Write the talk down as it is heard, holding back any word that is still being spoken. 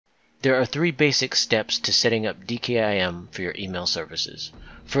There are three basic steps to setting up DKIM for your email services.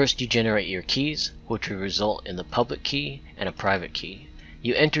 First, you generate your keys, which will result in the public key and a private key.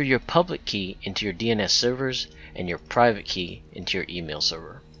 You enter your public key into your DNS servers and your private key into your email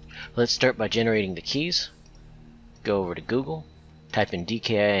server. Let's start by generating the keys. Go over to Google, type in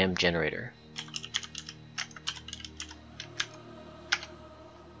DKIM generator.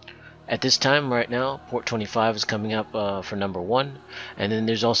 At this time, right now, port 25 is coming up for number 1, and then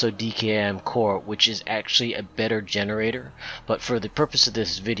there's also DKIM core, which is actually a better generator, but for the purpose of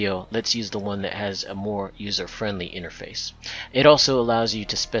this video, let's use the one that has a more user-friendly interface. It also allows you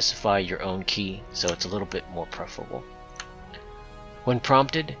to specify your own key, so it's a little bit more preferable. When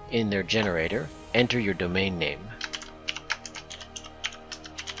prompted in their generator, enter your domain name.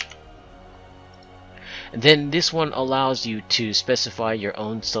 Then this one allows you to specify your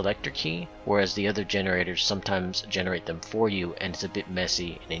own selector key, whereas the other generators sometimes generate them for you and it's a bit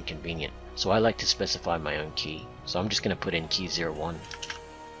messy and inconvenient. So I like to specify my own key. So I'm just going to put in key 01.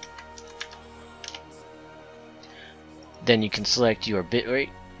 Then you can select your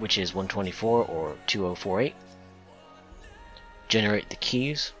bitrate, which is 124 or 2048. Generate the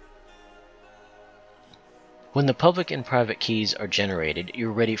keys. When the public and private keys are generated,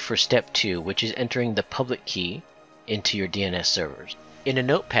 you're ready for step 2, which is entering the public key into your DNS servers. In a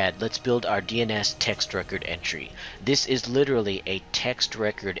notepad, let's build our DNS text record entry. This is literally a text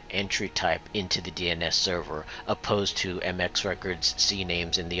record entry type into the DNS server, opposed to MX records,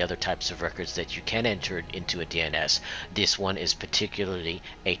 CNAMEs, and the other types of records that you can enter into a DNS. This one is particularly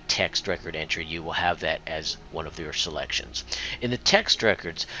a text record entry. You will have that as one of your selections. In the text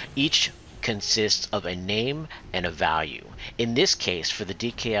records, each consists of a name and a value. In this case, for the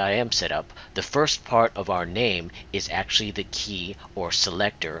DKIM setup, the first part of our name is actually the key or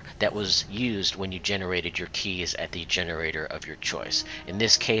selector that was used when you generated your keys at the generator of your choice. In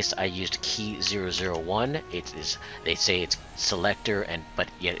this case, I used key 001. They say it's selector, but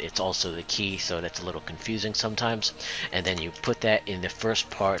yet it's also the key, so that's a little confusing sometimes. And then you put that in the first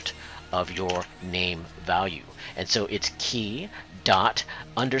part of your name value. And so it's key dot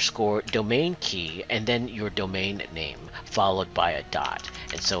underscore domain key and then your domain name followed by a dot.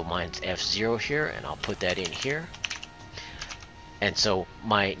 And so mine's F0 here, and I'll put that in here. And so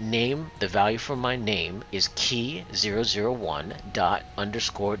my name, the value for my name is key 001 dot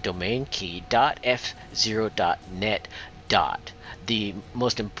underscore domain key dot F0 dot net dot. The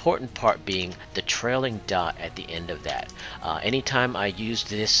most important part being the trailing dot at the end of that. Anytime I used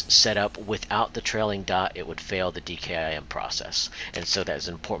this setup without the trailing dot, it would fail the DKIM process. And so that's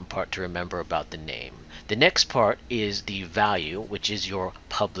an important part to remember about the name. The next part is the value, which is your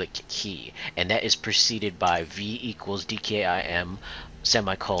public key. And that is preceded by V equals DKIM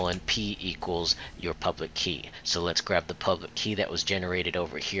semicolon P equals your public key. So let's grab the public key that was generated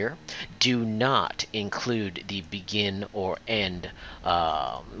over here. Do not include the begin or end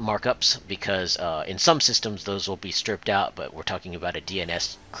markups, because in some systems those will be stripped out, but we're talking about a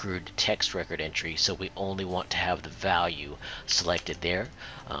DNS crude text record entry, so we only want to have the value selected there.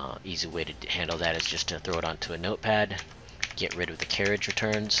 Easy way to handle that is just to throw it onto a notepad, get rid of the carriage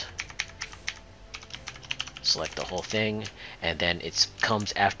returns, select the whole thing, and then it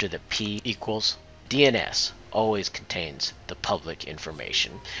comes after the P equals. DNS always contains the public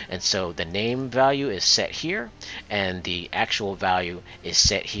information, and so the name value is set here and the actual value is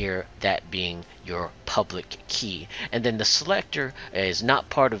set here, that being your public key. And then the selector is not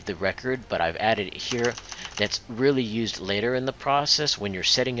part of the record, but I've added it here. That's really used later in the process. When you're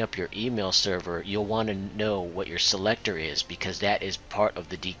setting up your email server, you'll want to know what your selector is, because that is part of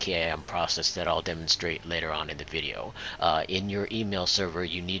the DKIM process that I'll demonstrate later on in the video. In your email server,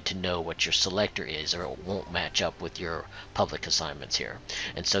 you need to know what your selector is, or it won't match up with your public assignments here.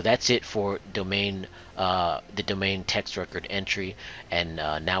 And so that's it for domain, the domain text record entry. And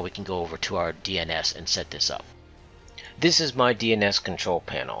now we can go over to our DNS and set this up. This is my DNS control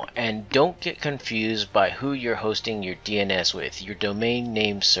panel, and don't get confused by who you're hosting your DNS with, your domain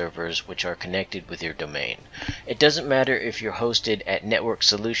name servers which are connected with your domain. It doesn't matter if you're hosted at Network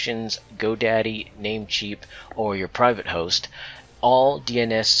Solutions, GoDaddy, Namecheap, or your private host. All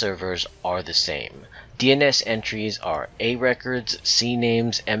DNS servers are the same. DNS entries are A records,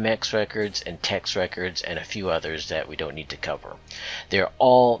 CNAMEs, MX records, and text records, and a few others that we don't need to cover. They're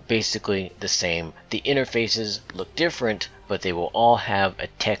all basically the same. The interfaces look different, but they will all have a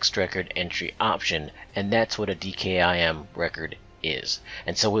text record entry option, and that's what a DKIM record is.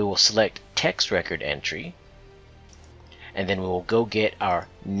 And so we will select text record entry, and then we will go get our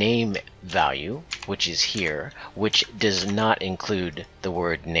name value, which is here, which does not include the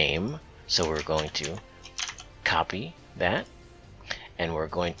word name. So we're going to copy that, and we're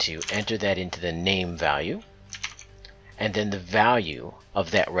going to enter that into the name value, and then the value of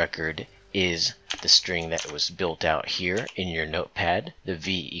that record is the string that was built out here in your notepad. The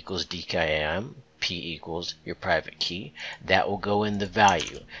V equals DKIM, P equals your private key. That will go in the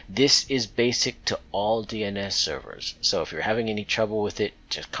value. This is basic to all DNS servers, so if you're having any trouble with it,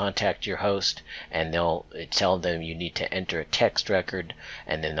 just contact your host and they'll tell them you need to enter a text record,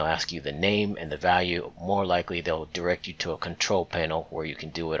 and then they'll ask you the name and the value. More likely they'll direct you to a control panel where you can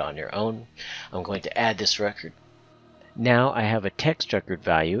do it on your own. I'm going to add this record. Now I have a text record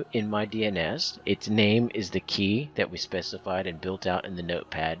value in my DNS. Its name is the key that we specified and built out in the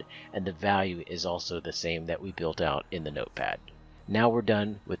notepad, and the value is also the same that we built out in the notepad. Now we're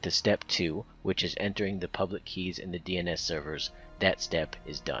done with the step 2, which is entering the public keys in the DNS servers. That step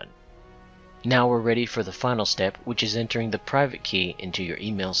is done. Now we're ready for the final step, which is entering the private key into your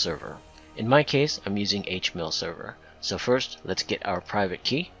email server. In my case, I'm using HMail server. So first, let's get our private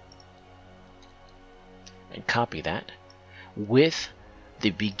key and copy that with the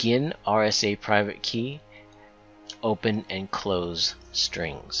begin RSA private key, open and close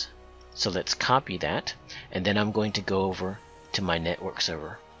strings. So let's copy that, and then I'm going to go over to my network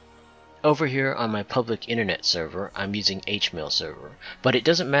server. Over here on my public internet server, I'm using HMail server, but it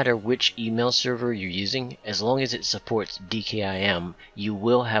doesn't matter which email server you're using. As long as it supports DKIM, you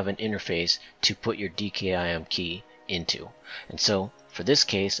will have an interface to put your DKIM key into. And so for this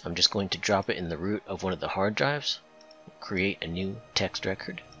case, I'm just going to drop it in the root of one of the hard drives, create a new text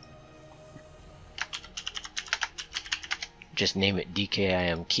record, just name it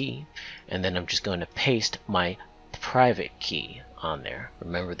DKIM key, and then I'm just going to paste my private key on there.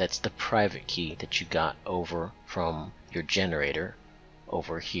 Remember, that's the private key that you got over from your generator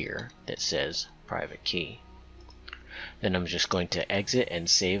over here that says private key. Then I'm just going to exit and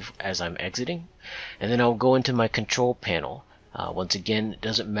save as I'm exiting, and then I'll go into my control panel. Once again, it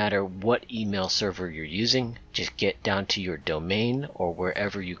doesn't matter what email server you're using, just get down to your domain or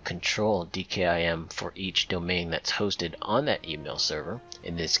wherever you control DKIM for each domain that's hosted on that email server.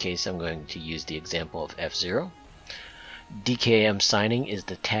 In this case, I'm going to use the example of F0. DKIM signing is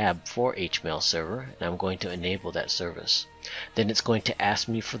the tab for HMail server, and I'm going to enable that service. Then it's going to ask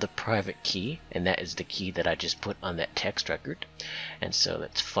me for the private key, and that is the key that I just put on that text record. And so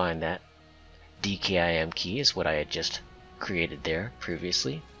let's find that. DKIM key is what I had just created there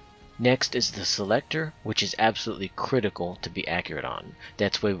previously. Next is the selector, which is absolutely critical to be accurate on.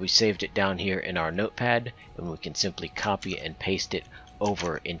 That's why we saved it down here in our notepad, and we can simply copy and paste it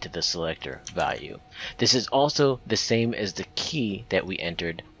over into the selector value. This is also the same as the key that we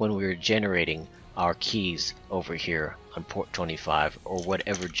entered when we were generating our keys over here on port 25 or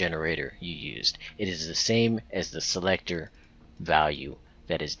whatever generator you used. It is the same as the selector value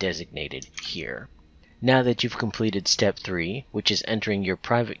that is designated here. Now that you've completed step 3, which is entering your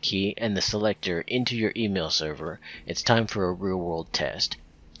private key and the selector into your email server, it's time for a real-world test.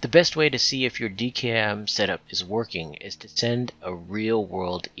 The best way to see if your DKIM setup is working is to send a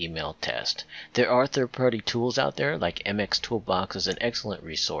real-world email test. There are third-party tools out there, like MX Toolbox is an excellent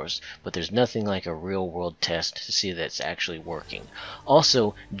resource, but there's nothing like a real-world test to see that it's actually working.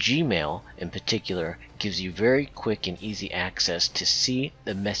 Also, Gmail in particular gives you very quick and easy access to see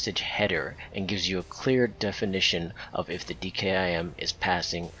the message header and gives you a clear definition of if the DKIM is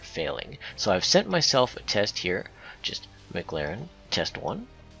passing or failing. So I've sent myself a test here, just McLaren test 1.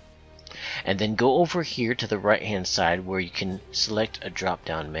 And then go over here to the right hand side where you can select a drop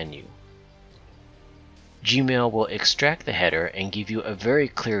down menu. Gmail will extract the header and give you a very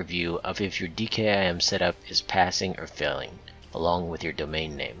clear view of if your DKIM setup is passing or failing, along with your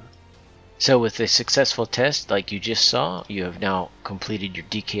domain name. So with a successful test like you just saw, you have now completed your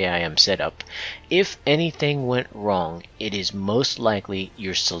DKIM setup. If anything went wrong, it is most likely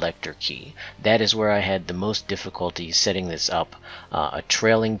your selector key. That is where I had the most difficulty setting this up. A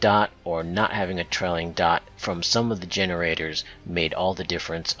trailing dot or not having a trailing dot from some of the generators made all the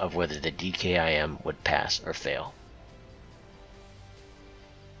difference of whether the DKIM would pass or fail.